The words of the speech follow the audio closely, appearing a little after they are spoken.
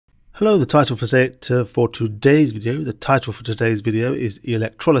Hello, the title for today's video is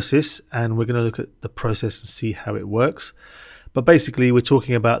electrolysis, and we're going to look at the process and see how it works. But basically we're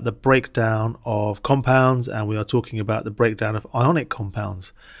talking about the breakdown of compounds, and we are talking about the breakdown of ionic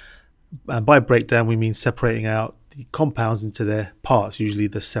compounds. And by breakdown we mean separating out the compounds into their parts, usually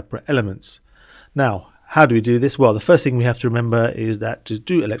the separate elements. Now, how do we do this? Well, the first thing we have to remember is that to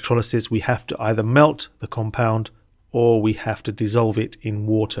do electrolysis we have to either melt the compound or we have to dissolve it in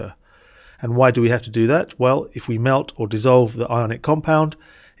water. And why do we have to do that? Well, if we melt or dissolve the ionic compound,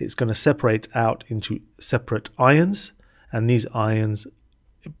 it's going to separate out into separate ions, and these ions,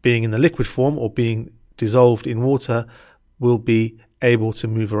 being in the liquid form or being dissolved in water, will be able to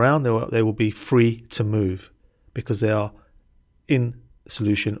move around. They will be free to move because they are in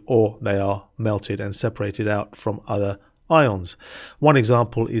solution or they are melted and separated out from other ions. One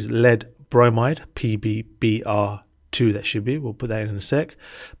example is lead bromide, PbBr2, that should be. We'll put that in a sec.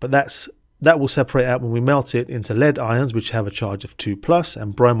 But that will separate out when we melt it into lead ions, which have a charge of 2+,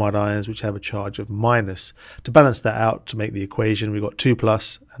 and bromide ions, which have a charge of -. To balance that out, to make the equation, we've got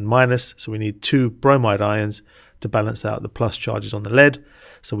 2+ and minus, so we need 2 bromide ions to balance out the plus charges on the lead,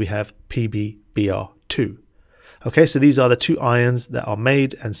 so we have PbBr2. Okay, so these are the 2 ions that are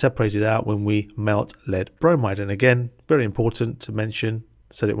made and separated out when we melt lead bromide. And again, very important to mention,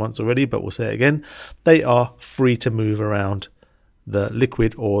 said it once already, but we'll say it again, they are free to move around the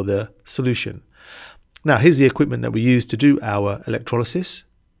liquid or the solution. Now, here's the equipment that we use to do our electrolysis.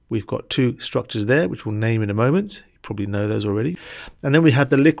 We've got 2 structures there, which we'll name in a moment. You probably know those already. And then we have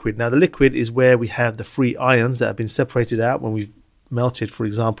the liquid. Now, the liquid is where we have the free ions that have been separated out when we've melted, for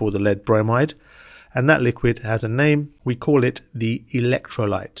example, the lead bromide. And that liquid has a name. We call it the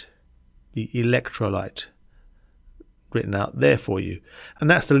electrolyte. The electrolyte, written out there for you. And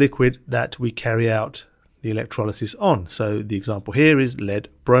that's the liquid that we carry out the electrolysis on. So the example here is lead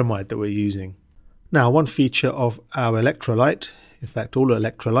bromide that we're using. Now, one feature of our electrolyte, in fact all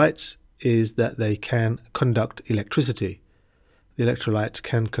electrolytes, is that they can conduct electricity. The electrolyte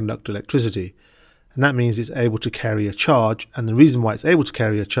can conduct electricity, and that means it's able to carry a charge. And the reason why it's able to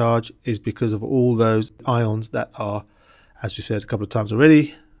carry a charge is because of all those ions that are, as we said a couple of times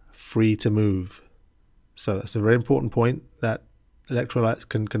already, free to move. So that's a very important point, that electrolytes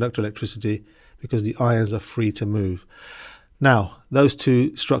can conduct electricity because the ions are free to move. Now, those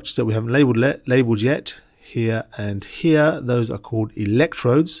 2 structures that we haven't labeled yet, here and here, those are called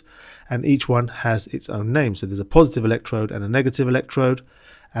electrodes, and each one has its own name. So there's a positive electrode and a negative electrode,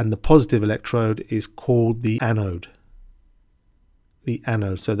 and the positive electrode is called the anode. The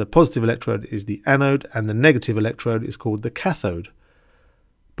anode. So the positive electrode is the anode, and the negative electrode is called the cathode.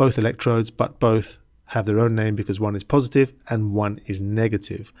 Both electrodes, but both have their own name because one is positive and one is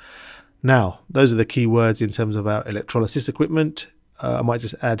negative. Now, those are the key words in terms of our electrolysis equipment. I might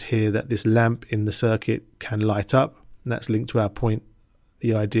just add here that this lamp in the circuit can light up, and that's linked to our point,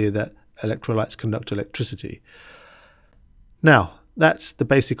 the idea that electrolytes conduct electricity. Now, that's the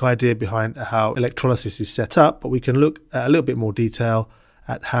basic idea behind how electrolysis is set up, but we can look at a little bit more detail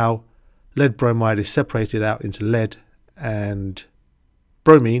at how lead bromide is separated out into lead and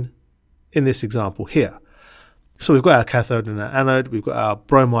bromine in this example here. So we've got our cathode and our anode, we've got our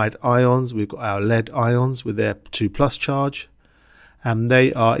bromide ions, we've got our lead ions with their 2+ charge, and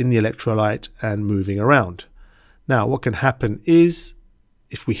they are in the electrolyte and moving around. Now, what can happen is,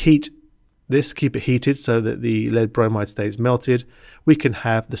 if we heat this, keep it heated so that the lead bromide stays melted, we can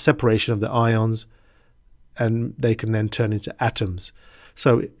have the separation of the ions and they can then turn into atoms.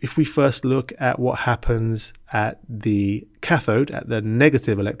 So if we first look at what happens at the cathode, at the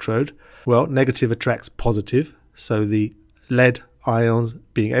negative electrode, well, negative attracts positive. So the lead ions,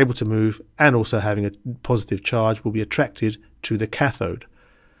 being able to move and also having a positive charge, will be attracted to the cathode.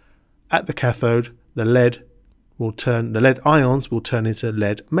 At the cathode, the lead ions will turn into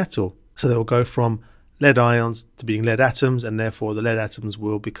lead metal. So they will go from lead ions to being lead atoms, and therefore the lead atoms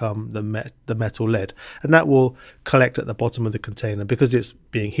will become the metal lead. And that will collect at the bottom of the container. Because it's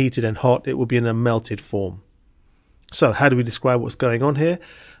being heated and hot, it will be in a melted form. So how do we describe what's going on here?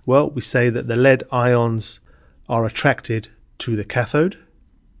 Well, we say that the lead ions are attracted to the cathode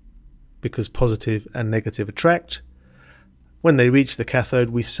because positive and negative attract. When they reach the cathode,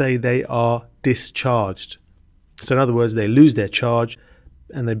 we say they are discharged. So in other words, they lose their charge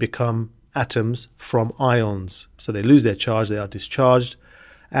and they become atoms from ions. So they lose their charge, they are discharged,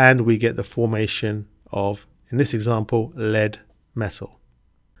 and we get the formation of, in this example, lead metal.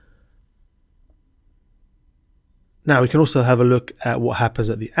 Now we can also have a look at what happens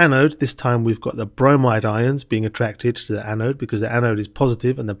at the anode. This time we've got the bromide ions being attracted to the anode because the anode is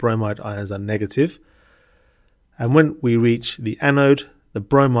positive and the bromide ions are negative. And when we reach the anode, the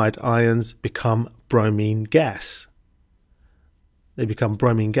bromide ions become bromine gas. They become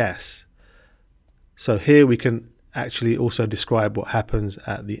bromine gas. So here we can actually also describe what happens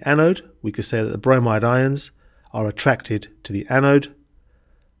at the anode. We could say that the bromide ions are attracted to the anode.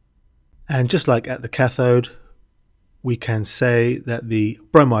 And just like at the cathode, we can say that the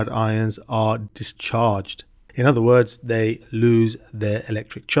bromide ions are discharged. In other words, they lose their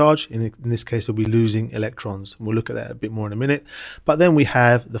electric charge. In this case, they'll be losing electrons. We'll look at that a bit more in a minute. But then we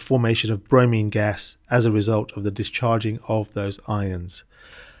have the formation of bromine gas as a result of the discharging of those ions.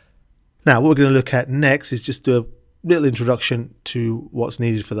 Now, what we're going to look at next is just a little introduction to what's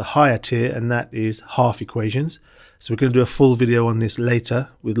needed for the higher tier, and that is half equations. So we're going to do a full video on this later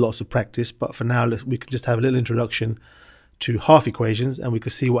with lots of practice, but for now we can just have a little introduction to half equations, and we can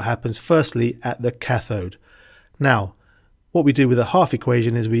see what happens firstly at the cathode. Now, what we do with a half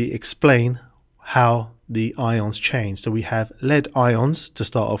equation is we explain how the ions change. So we have lead ions to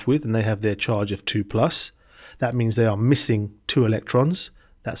start off with, and they have their charge of 2+. That means they are missing 2 electrons.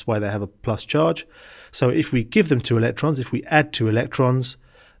 That's why they have a plus charge. So if we give them 2 electrons, if we add 2 electrons,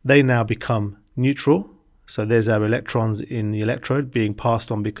 they now become neutral. So there's our electrons in the electrode being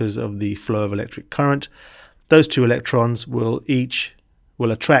passed on because of the flow of electric current. Those 2 electrons will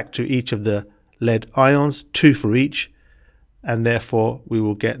attract to each of the lead ions, 2 for each, and therefore we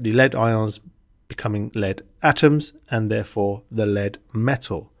will get the lead ions becoming lead atoms and therefore the lead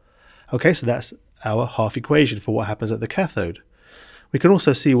metal. Okay, so that's our half equation for what happens at the cathode. We can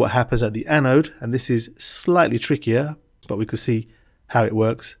also see what happens at the anode, and this is slightly trickier, but we can see how it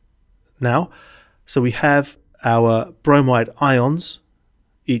works now. So we have our bromide ions,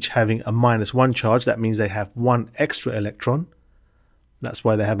 each having a -1 charge. That means they have 1 extra electron. That's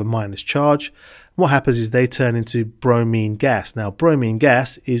why they have a minus charge. What happens is they turn into bromine gas. Now, bromine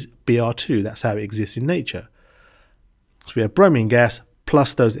gas is Br2. That's how it exists in nature. So we have bromine gas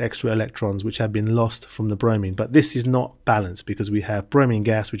plus those extra electrons which have been lost from the bromine. But this is not balanced because we have bromine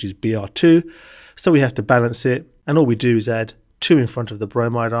gas, which is Br2. So we have to balance it. And all we do is add 2 in front of the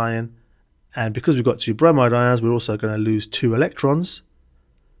bromide ion. And because we've got 2 bromide ions, we're also going to lose 2 electrons.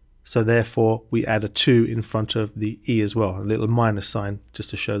 So therefore, we add a 2 in front of the E as well, a little minus sign just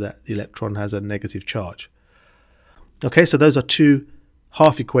to show that the electron has a negative charge. Okay, so those are 2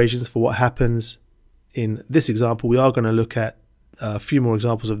 half equations for what happens in this example. We are going to look at a few more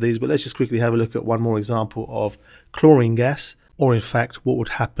examples of these, but let's just quickly have a look at one more example of chlorine gas, or in fact, what would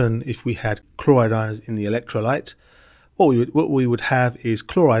happen if we had chloride ions in the electrolyte. What we would have is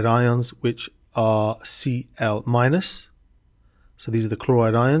chloride ions, which are Cl-. So these are the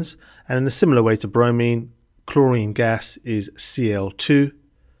chloride ions. And in a similar way to bromine, chlorine gas is Cl2.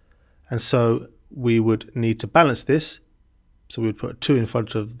 And so we would need to balance this. So we would put 2 in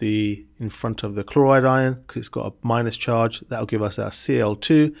front of the chloride ion because it's got a minus charge. That will give us our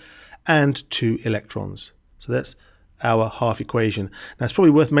Cl2 and 2 electrons. So that's our half equation. Now it's probably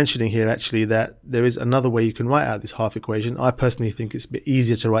worth mentioning here actually that there is another way you can write out this half equation. I personally think it's a bit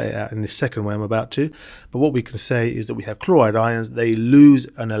easier to write it out in the second way I'm about to. But what we can say is that we have chloride ions. They lose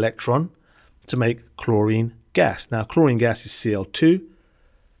an electron to make chlorine gas. Now chlorine gas is Cl2.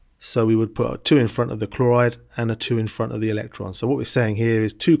 So we would put a 2 in front of the chloride and a 2 in front of the electron. So what we're saying here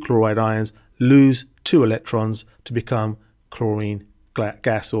is 2 chloride ions lose 2 electrons to become chlorine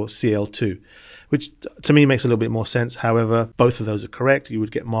gas, or Cl2, which to me makes a little bit more sense. However, both of those are correct. You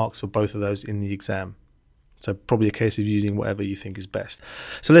would get marks for both of those in the exam. So probably a case of using whatever you think is best.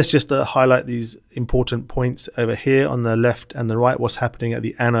 So let's just highlight these important points over here on the left and the right, what's happening at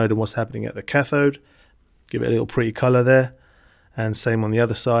the anode and what's happening at the cathode. Give it a little pretty color there. And same on the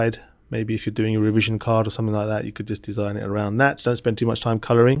other side. Maybe if you're doing a revision card or something like that, you could just design it around that. Don't spend too much time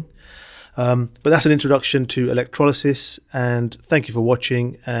coloring. But that's an introduction to electrolysis, and thank you for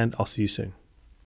watching, and I'll see you soon.